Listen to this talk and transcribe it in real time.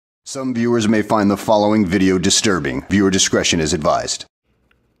Some viewers may find the following video disturbing. Viewer discretion is advised.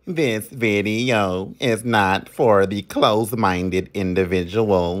 This video is not for the closed-minded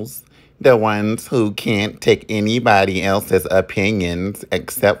individuals, the ones who can't take anybody else's opinions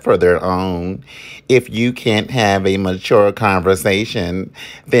except for their own. If you can't have a mature conversation,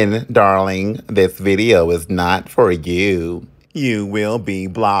 then, darling, this video is not for you. You will be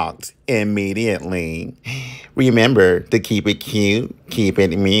blocked immediately. Remember to keep it cute, keep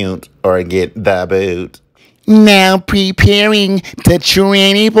it mute, or get the boot. Now preparing to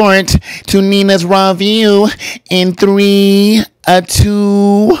transport to Nina's Rawview in 3,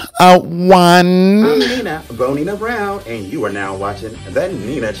 2, 1. I'm Nina, Bonina Brown, and you are now watching the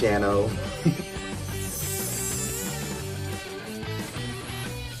Nina channel.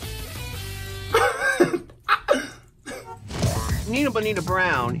 Nina Bonina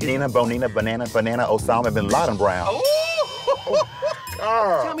Brown. Nina Bonina Banana Osama Bin Laden Brown.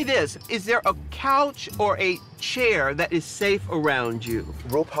 Oh! Tell me this, is there a couch or a chair that is safe around you?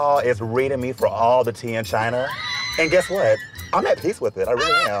 RuPaul is reading me for all the tea in China. And guess what? I'm at peace with it. I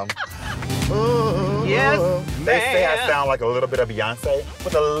really am. Yes, They say I sound like a little bit of Beyonce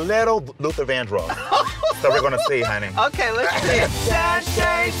with a little Luther Vandross. So we're gonna see, honey. Okay, let's see it.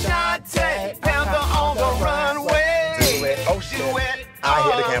 Sashay, Shante, Panther on the runway. Do it. Oh shit. Do it. I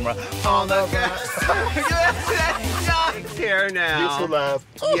hit the camera. On the here now. You two love.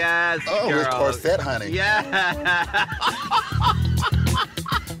 Yes, Oh, girl. with corset, honey. Yeah.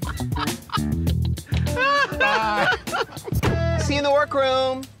 See you in the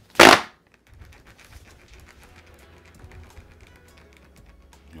workroom.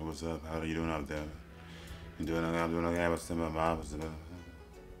 What's up? How are you doing out there? You doing okay? I'm doing okay. What's up, What's up?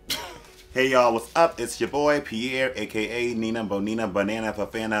 Hey y'all, what's up? It's your boy Pierre, aka Nina Bonina Banana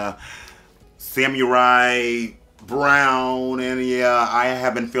Fafana Samurai Brown, and yeah, I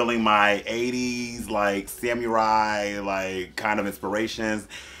have been feeling my 80s like samurai like kind of inspirations.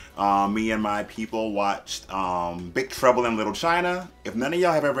 Me and my people watched Big Trouble in Little China. If none of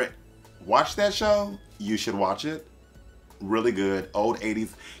y'all have ever watched that show, you should watch it. Really good, old 80s,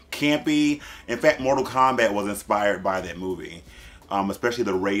 campy. In fact, Mortal Kombat was inspired by that movie. Especially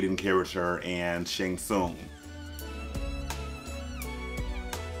the Raiden character and Shang Tsung.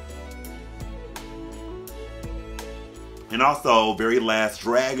 And also, Very Last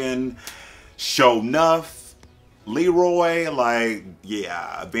Dragon, Show Nuff, Leroy, like,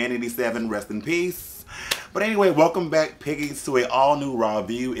 yeah, Vanity 7, rest in peace. But anyway, welcome back, piggies, to an all-new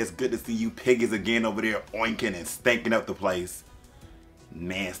Rawview. It's good to see you piggies again over there oinking and stinking up the place.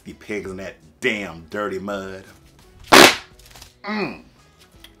 Nasty pigs in that damn dirty mud.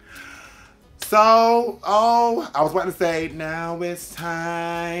 So, I was about to say, now it's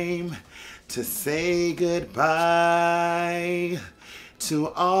time to say goodbye to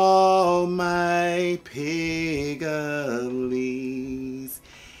all my pigglies.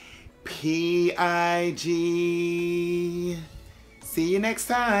 P-I-G. See you next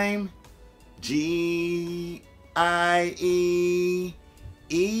time. G-I-E.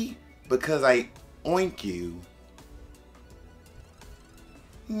 Because I oink you.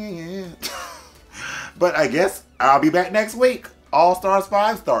 Yeah. But I guess I'll be back next week. All Stars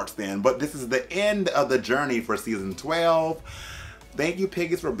 5 starts then. But this is the end of the journey for season 12. Thank you,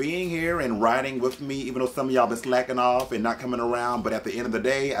 piggies, for being here and riding with me, even though some of y'all been slacking off and not coming around. But at the end of the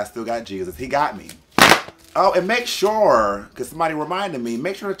day, I still got Jesus. He got me. Oh, and make sure, because somebody reminded me,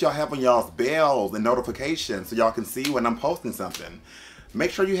 make sure that y'all have on y'all's bells and notifications so y'all can see when I'm posting something.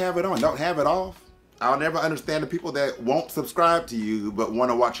 Make sure you have it on. Don't have it off. I'll never understand the people that won't subscribe to you but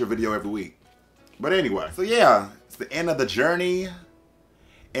want to watch your video every week. But anyway, so yeah, it's the end of the journey.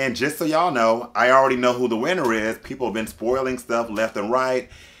 And just so y'all know, I already know who the winner is. People have been spoiling stuff left and right.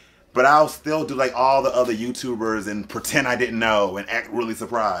 But I'll still do like all the other YouTubers and pretend I didn't know and act really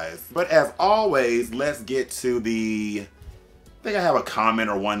surprised. But as always, let's get to the... I think I have a comment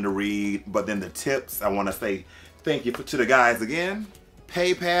or one to read. But then the tips, I want to say thank you to the guys again.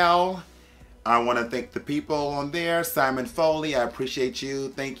 PayPal. I want to thank the people on there. Simon Foley, I appreciate you.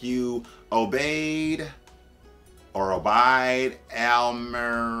 Thank you, Obaid, or Abide,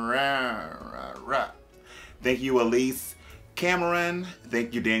 Almera. Thank you, Elise Cameron.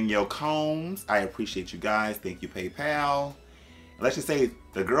 Thank you, Danielle Combs. I appreciate you guys. Thank you, PayPal. Let's just say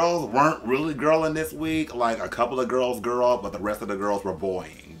the girls weren't really girling this week. Like a couple of girls girl, but the rest of the girls were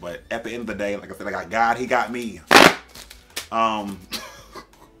boying. But at the end of the day, like I said, I got God, he got me.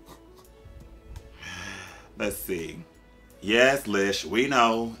 Let's see. Yes, Lish, we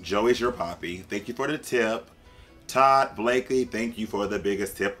know. Joey's your poppy. Thank you for the tip. Todd Blakely, thank you for the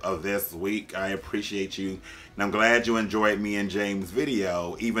biggest tip of this week. I appreciate you. And I'm glad you enjoyed me and James'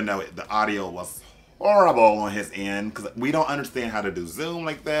 video, even though the audio was horrible on his end, because we don't understand how to do Zoom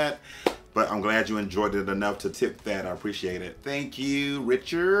like that. But I'm glad you enjoyed it enough to tip that. I appreciate it. Thank you,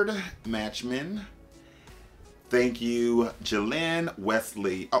 Richard Matchman. Thank you, Jalen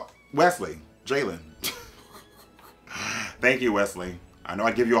Wesley. Oh, Wesley. Jalen. Thank you, Wesley. I know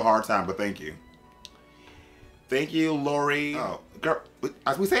I give you a hard time, but thank you. Thank you, Lori. Oh, girl,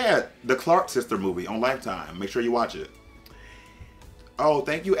 as we said, the Clark Sister movie on Lifetime. Make sure you watch it. Oh,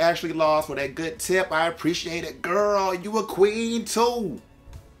 thank you, Ashley Laws, for that good tip. I appreciate it, girl. You a queen, too.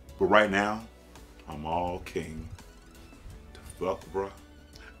 But right now, I'm all king. The fuck, bro?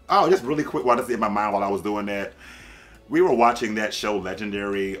 Oh, just really quick while this is in my mind while I was doing that. We were watching that show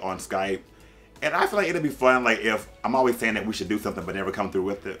Legendary on Skype. And I feel like it'd be fun, like, if I'm always saying that we should do something but never come through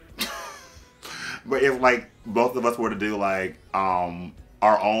with it. But if, like, both of us were to do, like, our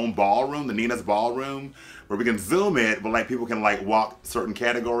own ballroom, the Nina's Ballroom, where we can Zoom it, but, like, people can, like, walk certain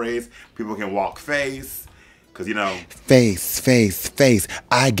categories. People can walk face. Because, you know. Face, face, face.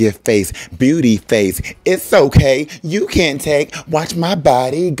 I give face. Beauty face. It's okay. You can't take. Watch my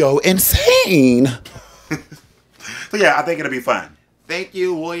body go insane. So, yeah, I think it'll be fun. Thank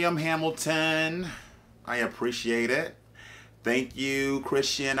you, William Hamilton. I appreciate it. Thank you,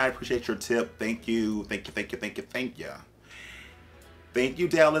 Christian. I appreciate your tip. Thank you. Thank you, thank you, thank you, thank you. Thank you,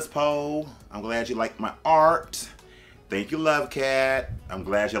 Dallas Poe. I'm glad you like my art. Thank you, Love Cat. I'm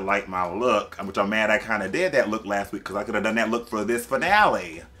glad you like my look. Which I'm mad I kind of did that look last week because I could have done that look for this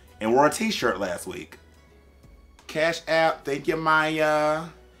finale and wore a t-shirt last week. Cash App. Thank you, Maya.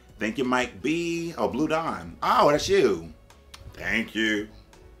 Thank you, Mike B. Oh, Blue Dawn. Oh, that's you. Thank you.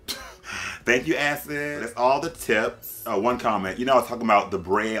 Thank you, Acid. That's all the tips. Oh, one comment. You know, I was talking about the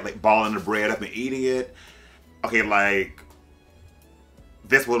bread, like balling the bread up and eating it. Okay, like,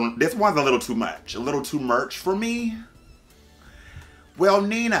 this one's a little too much. A little too much for me. Well,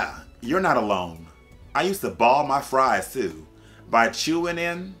 Nina, you're not alone. I used to ball my fries too by chewing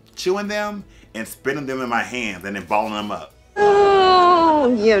them and spinning them in my hands and then balling them up.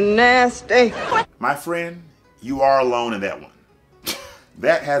 Oh, you nasty. My friend, you are alone in that one.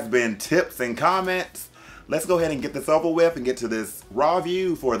 That has been tips and comments. Let's go ahead and get this over with and get to this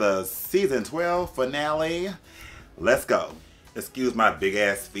Rawview for the season 12 finale. Let's go. Excuse my big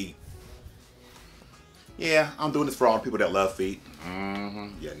ass feet. Yeah, I'm doing this for all the people that love feet.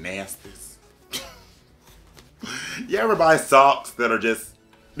 You nasties. You ever buy socks that are just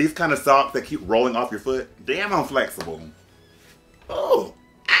these kind of socks that keep rolling off your foot? Damn, I'm flexible. Oh,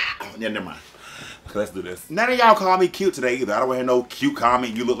 yeah, never mind. Okay, let's do this. None of y'all call me cute today either. I don't hear no cute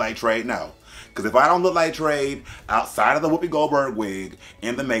comment. You look like Trade. No. Because if I don't look like Trade outside of the Whoopi Goldberg wig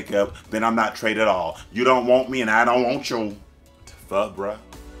and the makeup, then I'm not Trade at all. You don't want me and I don't want you. Fuck, bruh.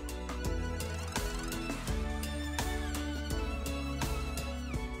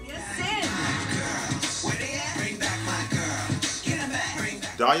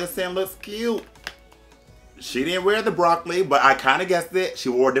 Dahlia Sin looks cute. She didn't wear the broccoli, but I kind of guessed it. She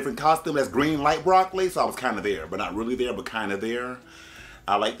wore a different costume that's green light broccoli, so I was kind of there, but not really there, but kind of there.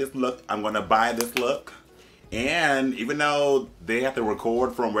 I like this look. I'm going to buy this look. And even though they have to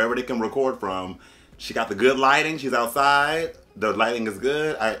record from wherever they can record from, she got the good lighting. She's outside. The lighting is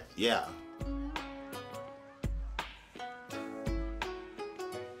good. Yeah.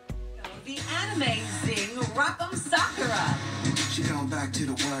 The amazing Rock'em Sakura. She going back to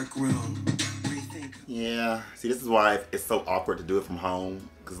the workroom. Yeah. See, this is why it's so awkward to do it from home.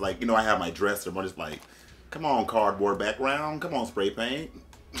 Because, like, you know, I have my dresser. I'm just like, come on, cardboard background. Come on, spray paint.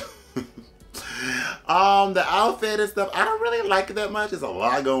 The outfit and stuff, I don't really like it that much. There's a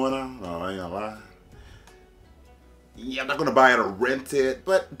lot going on. Oh, I ain't gonna lie. Yeah, I'm not gonna buy it or rent it,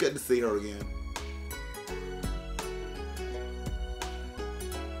 but good to see her again.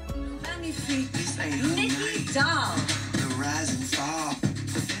 Nikki Doll. The rise and fall.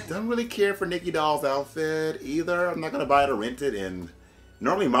 Don't really care for Nikki Doll's outfit either. I'm not gonna buy it or rent it, and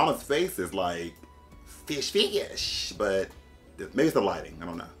normally Mama's face is like fish, but maybe it's the lighting. I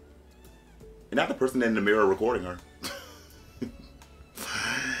don't know. And not the person in the mirror recording her.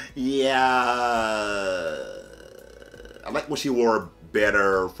 Yeah. I like what she wore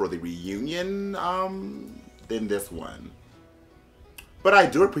better for the reunion than this one. But I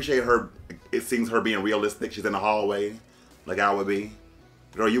do appreciate her. It seems her being realistic. She's in the hallway like I would be.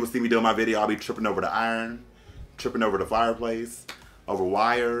 Girl, you would see me doing my video. I'll be tripping over the iron, tripping over the fireplace, over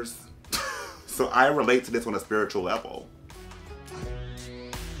wires. So I relate to this on a spiritual level.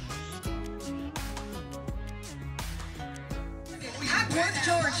 Acworth,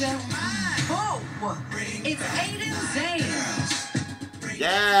 Georgia. Oh, it's Aiden Zane.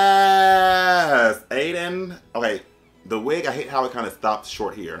 Yes! Aiden, okay, the wig, I hate how it kind of stops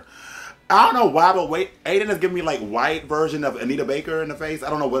short here. I don't know why, but wait, Aiden is giving me like white version of Anita Baker in the face. I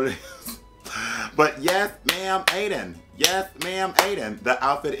don't know what it is. But yes, ma'am, Aiden. Yes, ma'am, Aiden. The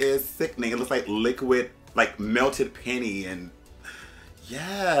outfit is sickening. It looks like liquid, like melted penny. And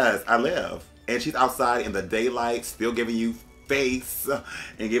yes, I live. And she's outside in the daylight, still giving you face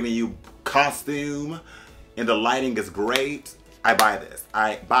and giving you costume. And the lighting is great. I buy this.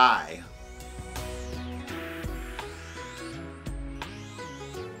 I buy.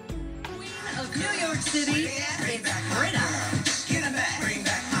 Queen of New York City, it's Britta. Bring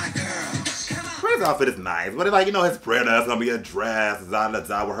back my girl. Come on. Britta's outfit is nice, but it's like, you know, it's Britta. It's gonna be a dress, with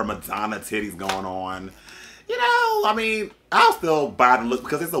her Madonna titties going on. You know, I mean, I'll still buy the look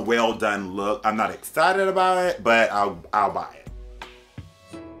because it's a well done look. I'm not excited about it, but I'll buy it.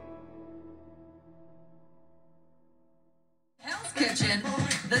 Hell's Kitchen,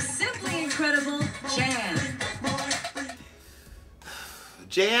 the simply incredible Jan.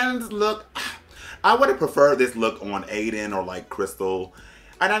 Jan's look, I would have preferred this look on Aiden or like Crystal.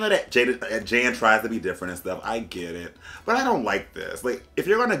 And I know that Jan tries to be different and stuff. I get it. But I don't like this. Like, if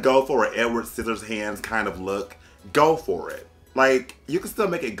you're going to go for an Edward Scissorhands kind of look, go for it. Like, you can still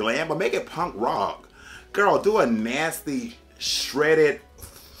make it glam, but make it punk rock. Girl, do a nasty, shredded,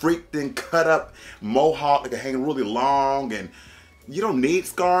 freaked and cut up mohawk that can hang really long. And you don't need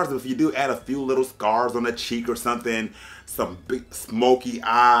scars, but if you do add a few little scars on the cheek or something, some big smoky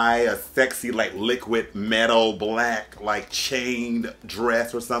eye, a sexy like liquid metal black like chained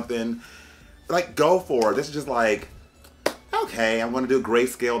dress or something, like go for it. This is just like, okay, I'm gonna do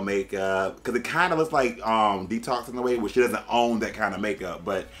grayscale makeup because it kind of looks like Detox in a way where she doesn't own that kind of makeup,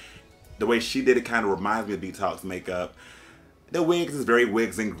 but the way she did it kind of reminds me of Detox makeup. The wigs is very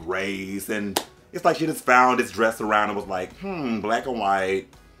wigs and grays, and it's like she just found this dress around and was like, black and white.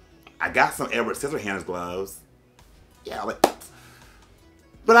 I got some Edward Scissorhands gloves. Yeah, like,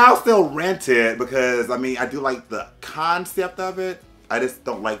 but I'll still rent it because, I mean, I do like the concept of it. I just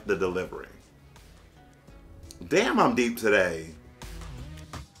don't like the delivery. Damn, I'm deep today.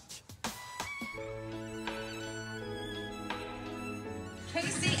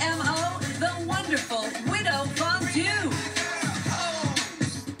 KCMO, the wonderful Widow Fondue.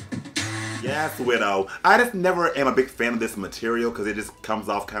 Yes, Widow. I just never am a big fan of this material because it just comes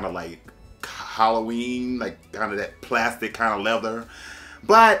off kind of like Halloween, like kind of that plastic kind of leather.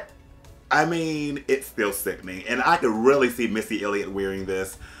 But, I mean, it's still sickening. And I could really see Missy Elliott wearing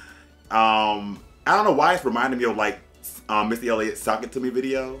this. I don't know why it's reminding me of like Missy Elliott's Suck It To Me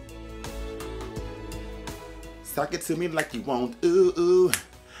video. Suck it to me like you want, ooh, ooh.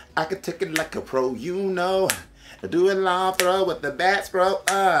 I could take it like a pro, you know. Do it long throw with the bat throw.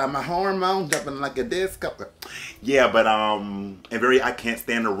 My hormone jumping like a disco. Yeah, but and I can't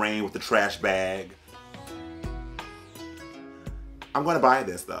stand the rain with the trash bag. I'm gonna buy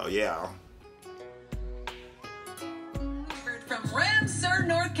this though, yeah. From Ramseur,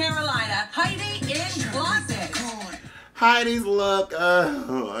 North Carolina, Heidi in Closet. Heidi's look,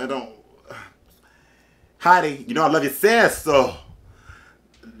 I don't. Heidi, you know I love you, sis. So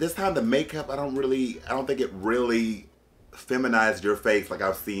this time the makeup, I don't think it really feminized your face like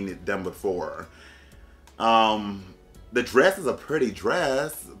I've seen it done before. The dress is a pretty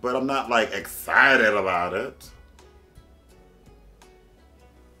dress, but I'm not like excited about it.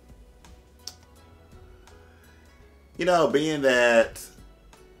 You know, being that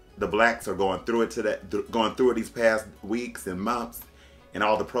the blacks are going through it these past weeks and months and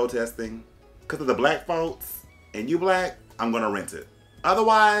all the protesting, because of the black folks and you black, I'm gonna rent it.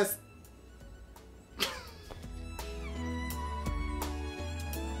 Otherwise,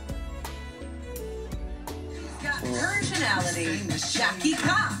 got personality, Jackie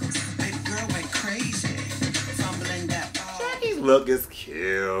Cox. Baby girl went crazy. Fumbling that ball. Jackie's look is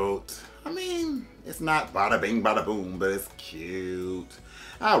cute. I mean, it's not bada bing, bada boom, but it's cute.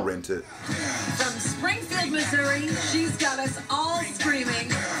 I'll rent it. From Springfield, Missouri, she's got us all screaming,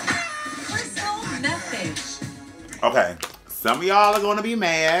 Crystal Method. Okay, some of y'all are going to be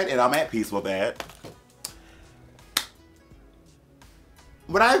mad, and I'm at peace with that.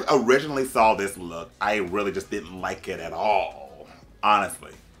 When I originally saw this look, I really just didn't like it at all,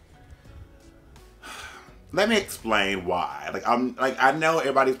 honestly. Let me explain why. I know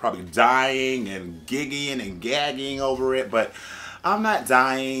everybody's probably dying and gigging and gagging over it, but I'm not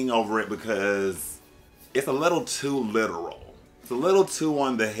dying over it because it's a little too literal. It's a little too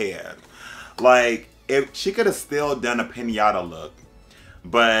on the head. Like, if she could have still done a pinata look,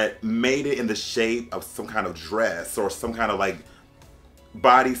 but made it in the shape of some kind of dress or some kind of like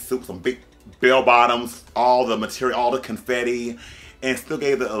bodysuit, some big bell bottoms, all the material, all the confetti, and still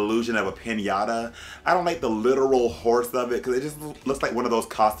gave the illusion of a pinata. I don't like the literal horse of it because it just looks like one of those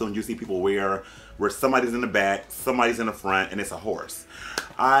costumes you see people wear where somebody's in the back, somebody's in the front, and it's a horse.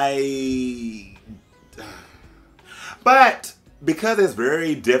 But because it's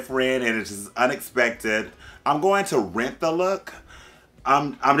very different and it's just unexpected, I'm going to rent the look.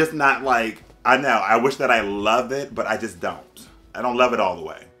 I'm just not like, I know, I wish that I loved it, but I just don't. I don't love it all the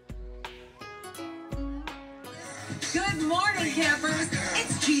way. Good morning, campers.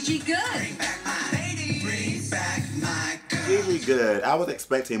 It's Gigi Good. Gigi Good. I was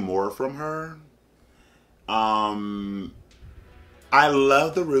expecting more from her. I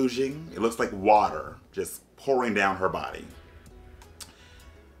love the rouging. It looks like water just pouring down her body.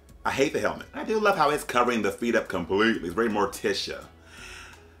 I hate the helmet. I do love how it's covering the feet up completely. It's very Morticia.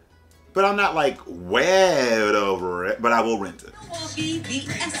 But I'm not like wed over it, but I will rent it. Milwaukee, the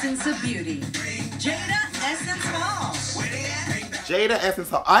essence of beauty. Jada Essence Hall. Jada Essence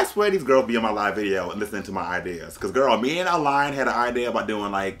Hall. I swear these girls be on my live video and listening to my ideas. Because girl, me and Align had an idea about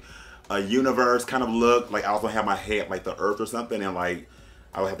doing like a universe kind of look. Like I also have my head like the earth or something. And like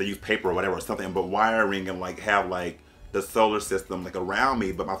I would have to use paper or whatever or something. But wiring and like have like the solar system like around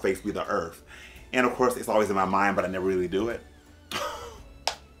me. But my face be the earth. And of course it's always in my mind. But I never really do it.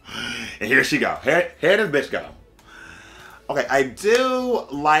 And here she go. Here this bitch go. Okay, I do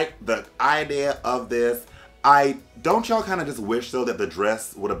like the idea of this. Don't y'all kind of just wish though that the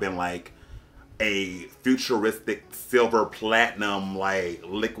dress would have been like a futuristic silver platinum like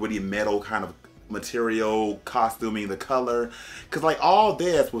liquidy metal kind of material costuming the color? Because like all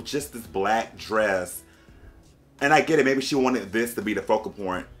this was just this black dress, and I get it, maybe she wanted this to be the focal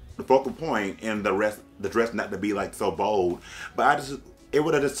point and the dress not to be like so bold, but it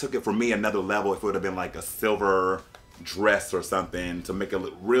would have just took it for me another level if it would have been like a silver dress or something to make it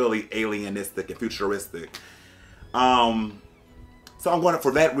look really alienistic and futuristic. So I'm going to,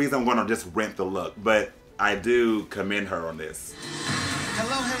 for that reason, I'm going to just rent the look. But I do commend her on this.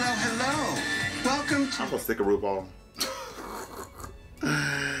 Hello, hello, hello. Welcome to... I'm so sick of RuPaul.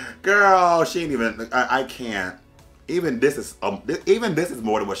 Girl, she ain't even, I can't. Even this is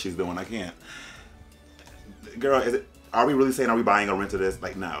more than what she's doing. I can't. Girl, are we really saying, are we buying or renting this?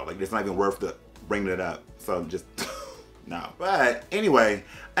 Like, no. Like, it's not even worth bringing it up. So just... No. But anyway,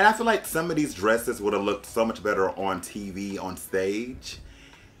 and I feel like some of these dresses would have looked so much better on TV, on stage.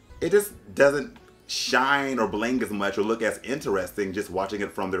 It just doesn't shine or bling as much or look as interesting just watching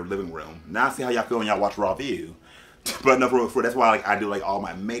it from their living room. Now I see how y'all feel when y'all watch Rawview. But no, that's why like I do like all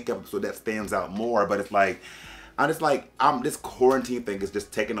my makeup so that stands out more. But it's like, this quarantine thing is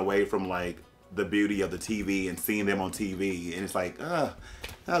just taken away from like the beauty of the TV and seeing them on TV. And it's like,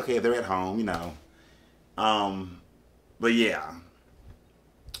 okay, they're at home, you know. But yeah.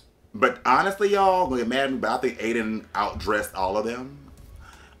 But honestly, y'all, gonna get mad at me, but I think Aiden outdressed all of them.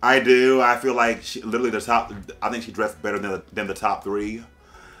 I do. I feel like she literally I think she dressed better than the top three.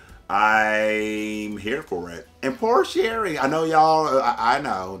 I'm here for it. And poor Sherry. I know y'all, I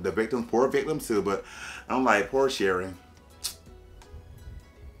know the victims, poor victims too, but I'm like, poor Sherry.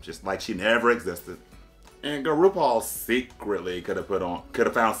 Just like she never existed. And girl, RuPaul secretly could have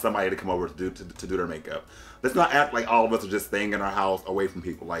found somebody to come over to do their makeup. Let's not act like all of us are just staying in our house away from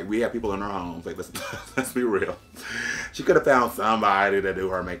people. Like, we have people in our homes. Like, let's be real. She could have found somebody to do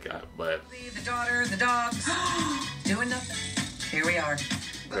her makeup, but... The daughter, the dogs, doing nothing. Here we are.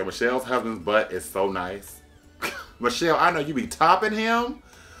 Okay, Michelle's husband's butt is so nice. Michelle, I know you be topping him.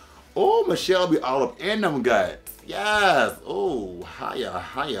 Oh, Michelle be all up in them guts. Yes. Oh, how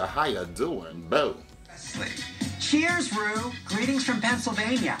ya doing? Boo. Cheers, Rue. Greetings from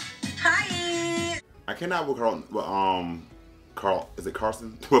Pennsylvania. Hi. I cannot with Carl, is it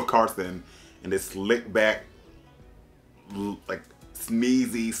Carson? With Carson and this slick back, like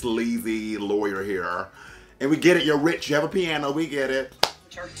sneezy, sleazy lawyer here. And we get it, you're rich, you have a piano, we get it.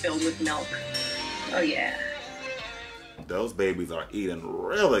 Are filled with milk. Oh yeah. Those babies are eating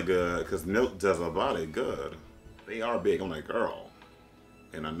really good because milk does a body good. They are big. I'm like, girl,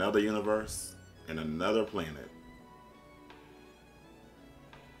 in another universe, in another planet,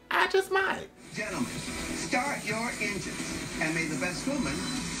 I just might. Gentlemen, start your engines and may the best woman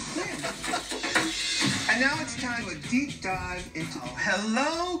win. And now it's time for a deep dive into... Oh,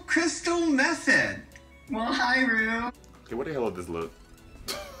 hello, Crystal Method. Well, hi, Rue. Okay, what the hell is this look?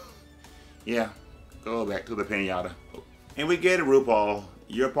 Yeah, go back to the pinata. And we get it, RuPaul.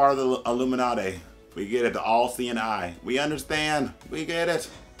 You're part of the Illuminati. We get it, the all-seeing eye. We understand. We get it.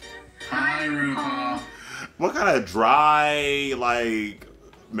 Hi, RuPaul. What kind of dry, like,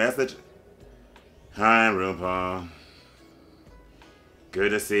 message? Hi, RuPaul. Good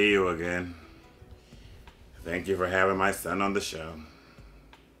to see you again. Thank you for having my son on the show.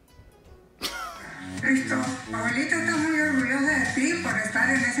 Cristo, abuelita está muy orgullosa de ti por estar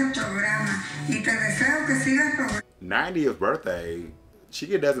en ese programa y te deseo que sigas progresando. 90th birthday?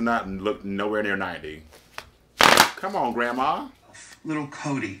 She does not look nowhere near 90. Come on, Grandma. Little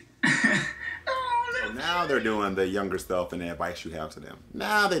Cody. So now they're doing the younger stuff and the advice you have to them.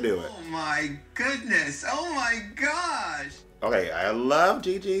 Now they do it. Oh my goodness. Oh my gosh. Okay, I love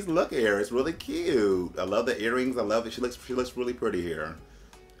Gigi's look here. It's really cute. I love the earrings. I love it. She looks really pretty here.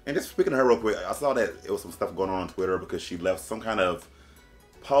 And just speaking of her real quick, I saw that it was some stuff going on Twitter because she left some kind of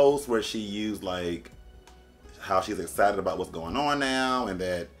post where she used like how she's excited about what's going on now and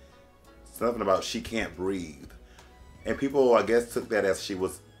that something about she can't breathe. And people, I guess, took that as she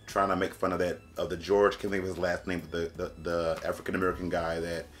was trying to make fun of that, of the George, can't think of his last name, the African-American guy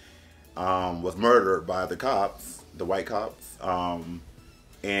that was murdered by the cops, the white cops.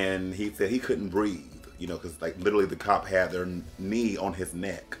 And he said he couldn't breathe, you know, because like literally the cop had their knee on his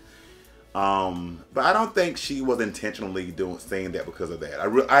neck. But I don't think she was intentionally saying that because of that.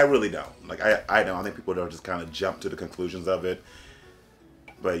 I really don't. Like I don't. I think people don't just kind of jump to the conclusions of it.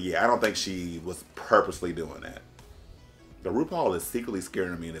 But yeah, I don't think she was purposely doing that. The RuPaul is secretly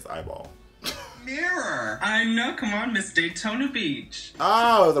scaring me in his eyeball. Mirror. I know. Come on, Miss Daytona Beach.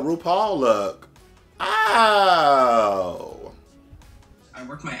 Oh, the RuPaul look. Oh. I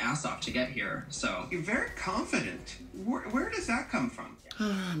worked my ass off to get here, so. You're very confident. Where does that come from?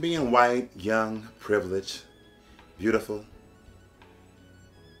 Being white, young, privileged, beautiful.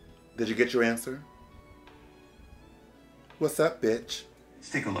 Did you get your answer? What's up, bitch?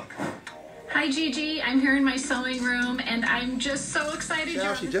 Let's take a look. Hi, Gigi. I'm here in my sewing room, and I'm just so excited.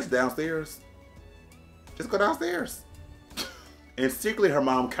 Yeah, she's just downstairs. Just go downstairs. And secretly, her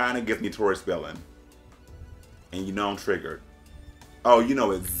mom kind of gives me Tori Spelling. And you know I'm triggered. Oh, you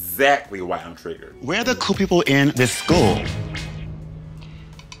know exactly why I'm triggered. Where are the cool people in this school?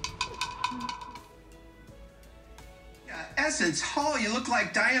 Essence Hall, you look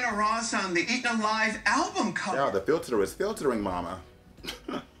like Diana Ross on the Eaten Alive album cover. Yeah, the filter is filtering, mama.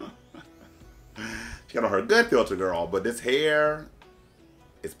 She got on her good filter, girl, but this hair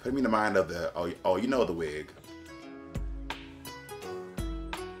is putting me in the mind of the, oh, you know the wig.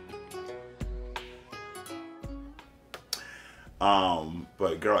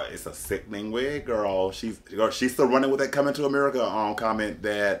 But girl, it's a sickening wig, girl. She's still running with that Coming to America comment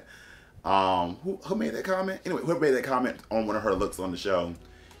that, who made that comment? Anyway, who made that comment on one of her looks on the show?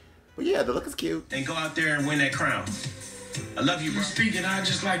 But yeah, the look is cute. And go out there and win that crown. I love you, bro. Speaking, I'd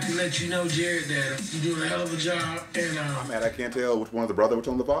just like to let you know, Jared, that you're doing a hell of a job. And I'm mad I can't tell which one's the brother, which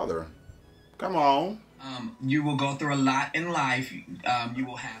one's the father. Come on. You will go through a lot in life. You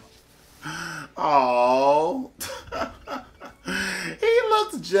will have. Oh. He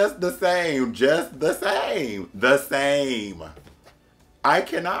looks just the same. Just the same. The same. I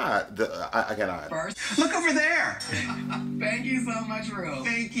cannot. I cannot. First, look over there. Thank you so much, Rose.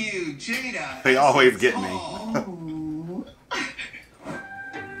 Thank you, Jada. They always get me.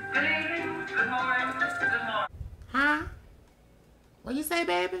 Huh? What'd you say,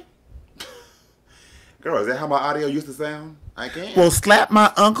 baby? Girl, is that how my audio used to sound? I can't. Well, slap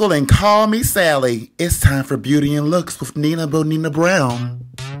my uncle and call me Sally. It's time for Beauty and Looks with Nina Bonina Brown.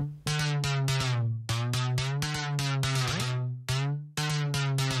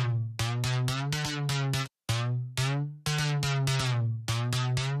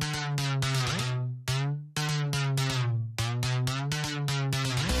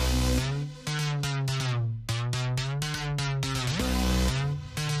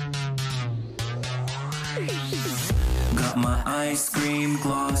 Got my ice cream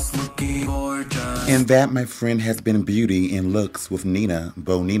gloss looking gorgeous. And that, my friend, has been Beauty and Looks with Nina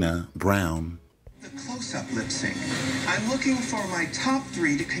Bonina Brown. The close-up lip sync. I'm looking for my top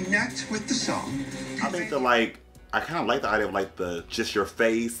 3 to connect with the song. I think I kind of like the idea of like just your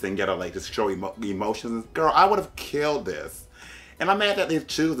face and gotta like just show emotions. Girl, I would have killed this. And I'm mad that they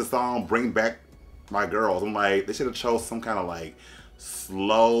choose the song Bring Back My Girls. I'm like, they should have chose some kind of like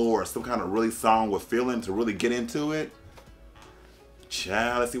slow or some kind of really song with feeling to really get into it.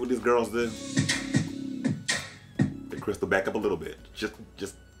 Child, let's see what these girls do. The Crystal, back up a little bit. Just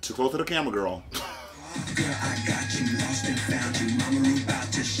too close to the camera, girl.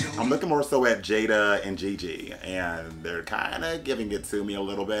 I'm looking more so at Jada and Gigi, and they're kind of giving it to me a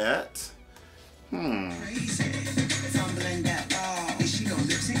little bit.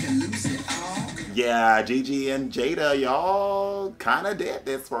 Yeah, Gigi and Jada, y'all kind of did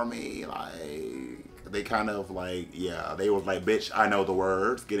this for me. Like, they kind of like, yeah, they was like, bitch, I know the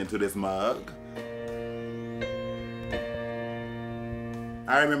words. Get into this mug.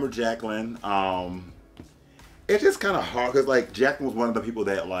 I remember Jacqueline. It's just kind of hard because like Jacqueline was one of the people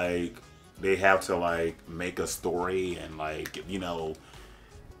that like they have to like make a story and like, you know,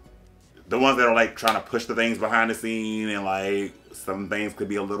 the ones that are like trying to push the things behind the scene and like some things could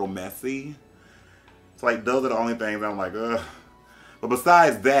be a little messy. It's like those are the only things I'm like, ugh. But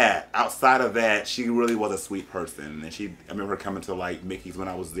besides that, outside of that, she really was a sweet person. And I remember her coming to like Mickey's when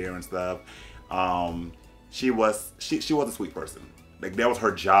I was there and stuff. She was a sweet person. Like that was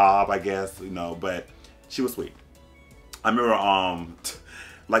her job, I guess, you know, but she was sweet. I remember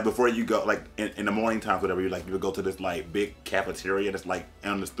like before you go, like in the morning times, whatever, you would go to this like big cafeteria that's like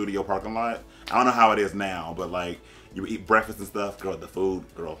in the studio parking lot. I don't know how it is now, but like you would eat breakfast and stuff. Girl, the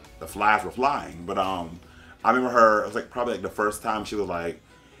flies were flying. But I remember her. It was like probably like the first time she was like,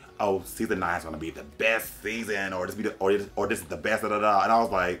 "Oh, season 9 is gonna be the best season, or this is the best." And I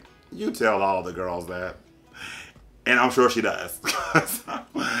was like, "You tell all the girls that," and I'm sure she does.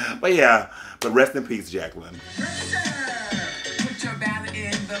 But yeah, but rest in peace, Jacqueline.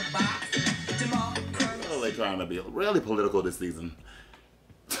 Really trying to be really political this season,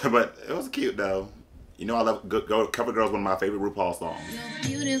 but it was cute though. You know, I love Cover Girl is one of my favorite RuPaul songs.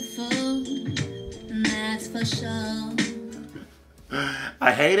 You're beautiful, that's for sure.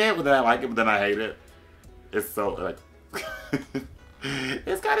 I hate it, but then I like it, but then I hate it. It's so like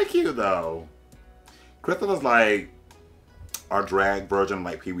it's kind of cute though. Crystal is like our drag version,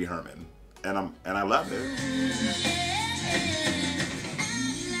 like Pee Wee Herman, and I love it.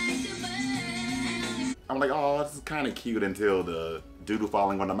 I'm like, oh, this is kind of cute until the doodle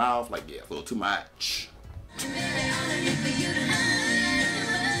falling on the mouth. Like, yeah, it's a little too much.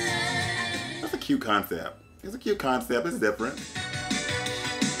 That's a cute concept. It's a cute concept. It's different.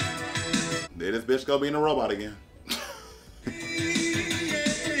 Then this bitch gonna be in a robot again.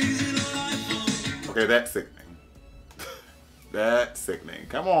 Okay, that's sickening. That's sickening.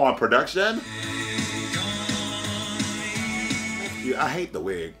 Come on, production. Yeah, I hate the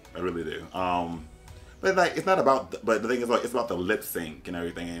wig. I really do. But like, it's not about, but the thing is like, it's about the lip sync and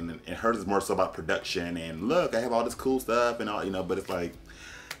everything, and hers is more so about production and look, I have all this cool stuff and all, you know, but it's like,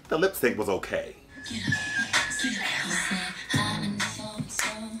 the lip sync was okay.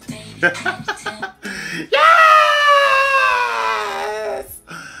 Yes!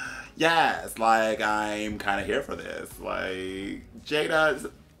 Yes, like, I'm kind of here for this. Like,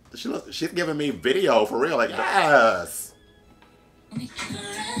 Jada, she's giving me video for real, like, yes!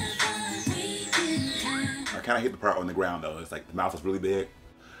 I kind of hit the part on the ground though. It's like the mouth is really big.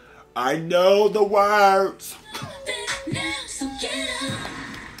 I know the words.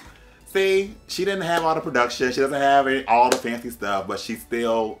 See, she didn't have all the production. She doesn't have all the fancy stuff, but she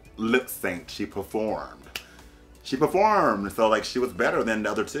still lip synced. She performed. She performed. So like she was better than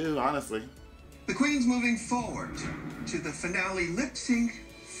the other two, honestly. The Queen's moving forward to the finale lip sync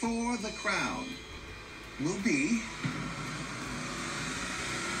for the crown. Will be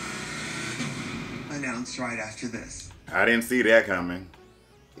announced right after this. I didn't see that coming.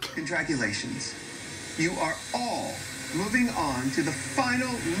 Congratulations. You are all moving on to the final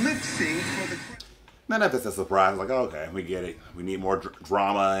lip sync for the crown. None of it's a surprise. Like, okay, we get it. We need more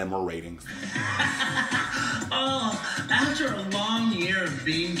drama and more ratings. Oh, after a long year of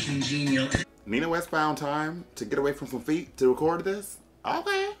being congenial. Nina West found time to get away from some feet to record this?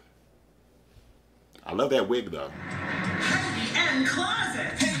 Okay. I love that wig though. And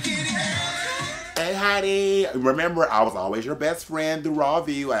closet. Hey Heidi, remember I was always your best friend through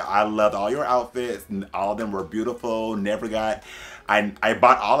Rawview. I loved all your outfits. All of them were beautiful. Never got, I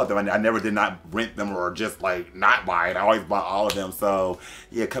bought all of them. I never did not rent them or just like not buy it. I always bought all of them. So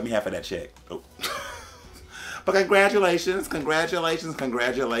yeah, cut me half of that check. Oh. But congratulations, congratulations,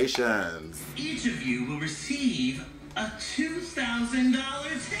 congratulations. Each of you will receive a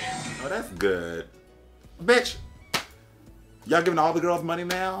 $2,000 tip. Oh, that's good. Bitch. Y'all giving all the girls money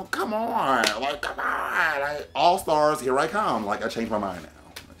now? Come on. Like, come on. All stars, here I come. Like, I changed my mind now.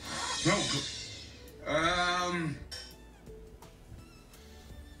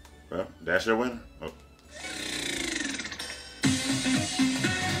 Well, that's your winner. Oh.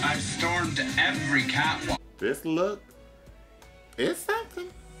 I've stormed every catwalk. This look is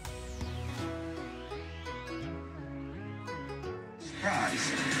something.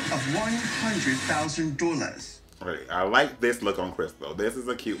 Prize of $100,000. Right, I like this look on Crystal. This is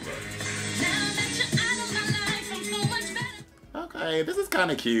a cute look. Okay, this is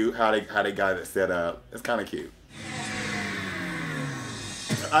kind of cute how they got it set up. It's kind of cute.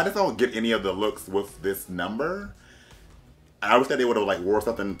 I just don't get any of the looks with this number. I wish that they would have like wore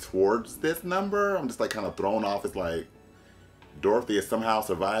something towards this number. I'm just like kind of thrown off. It's like Dorothy is somehow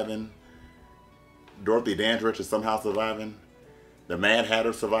surviving. Dorothy Dandridge is somehow surviving. The Mad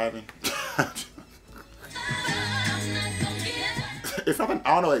Hatter surviving. It's something,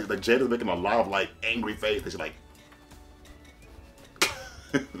 I don't know, like Jada's making a lot of like angry face. She's like,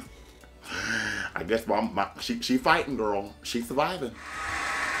 I guess she fighting, girl. She's surviving.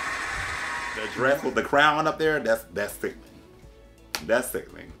 The dress with the crown up there, that's sickening. That's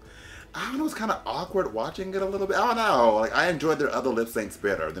sickening. I don't know, it's kind of awkward watching it a little bit. I don't know. Like, I enjoyed their other lip syncs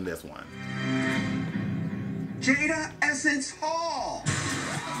better than this one. Jada Essence Hall.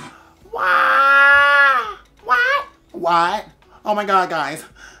 What? Oh my God, guys.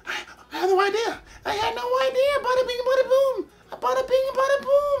 I had no idea. I had no idea. Bada bing, bada boom. Bada bing, bada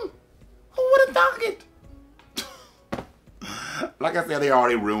boom. Who would have thought it? Like I said, they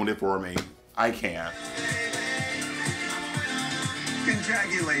already ruined it for me. I can't.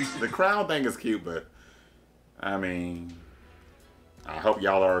 Congratulations. The crown thing is cute, but I mean, I hope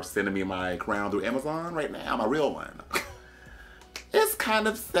y'all are sending me my crown through Amazon right now, my real one. It's kind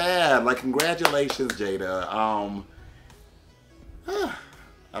of sad. Like, congratulations, Jada.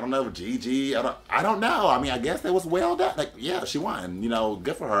 I don't know, Gigi. I don't know. I mean, I guess it was well done. Like, yeah, she won. You know,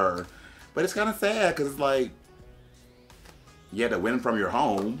 good for her. But it's kind of sad because it's like, you had to win from your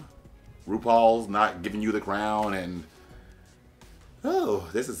home. RuPaul's not giving you the crown, and oh,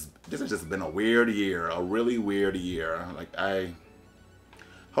 this has just been a weird year, a really weird year. Like,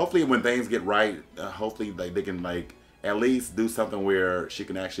 hopefully when things get right, hopefully they can like at least do something where she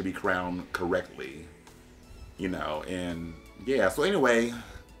can actually be crowned correctly, you know. And yeah, so anyway,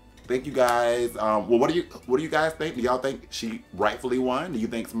 thank you guys. Well, what do you guys think? Do y'all think she rightfully won? Do you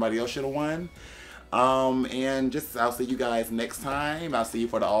think somebody else should have won? And just, I'll see you guys next time. I'll see you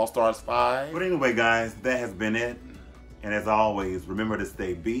for the All Stars 5. But anyway, guys, that has been it. And as always, remember to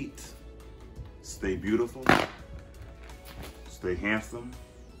stay beat, stay beautiful, stay handsome,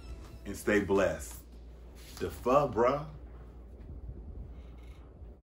 and stay blessed. The fuck, bruh?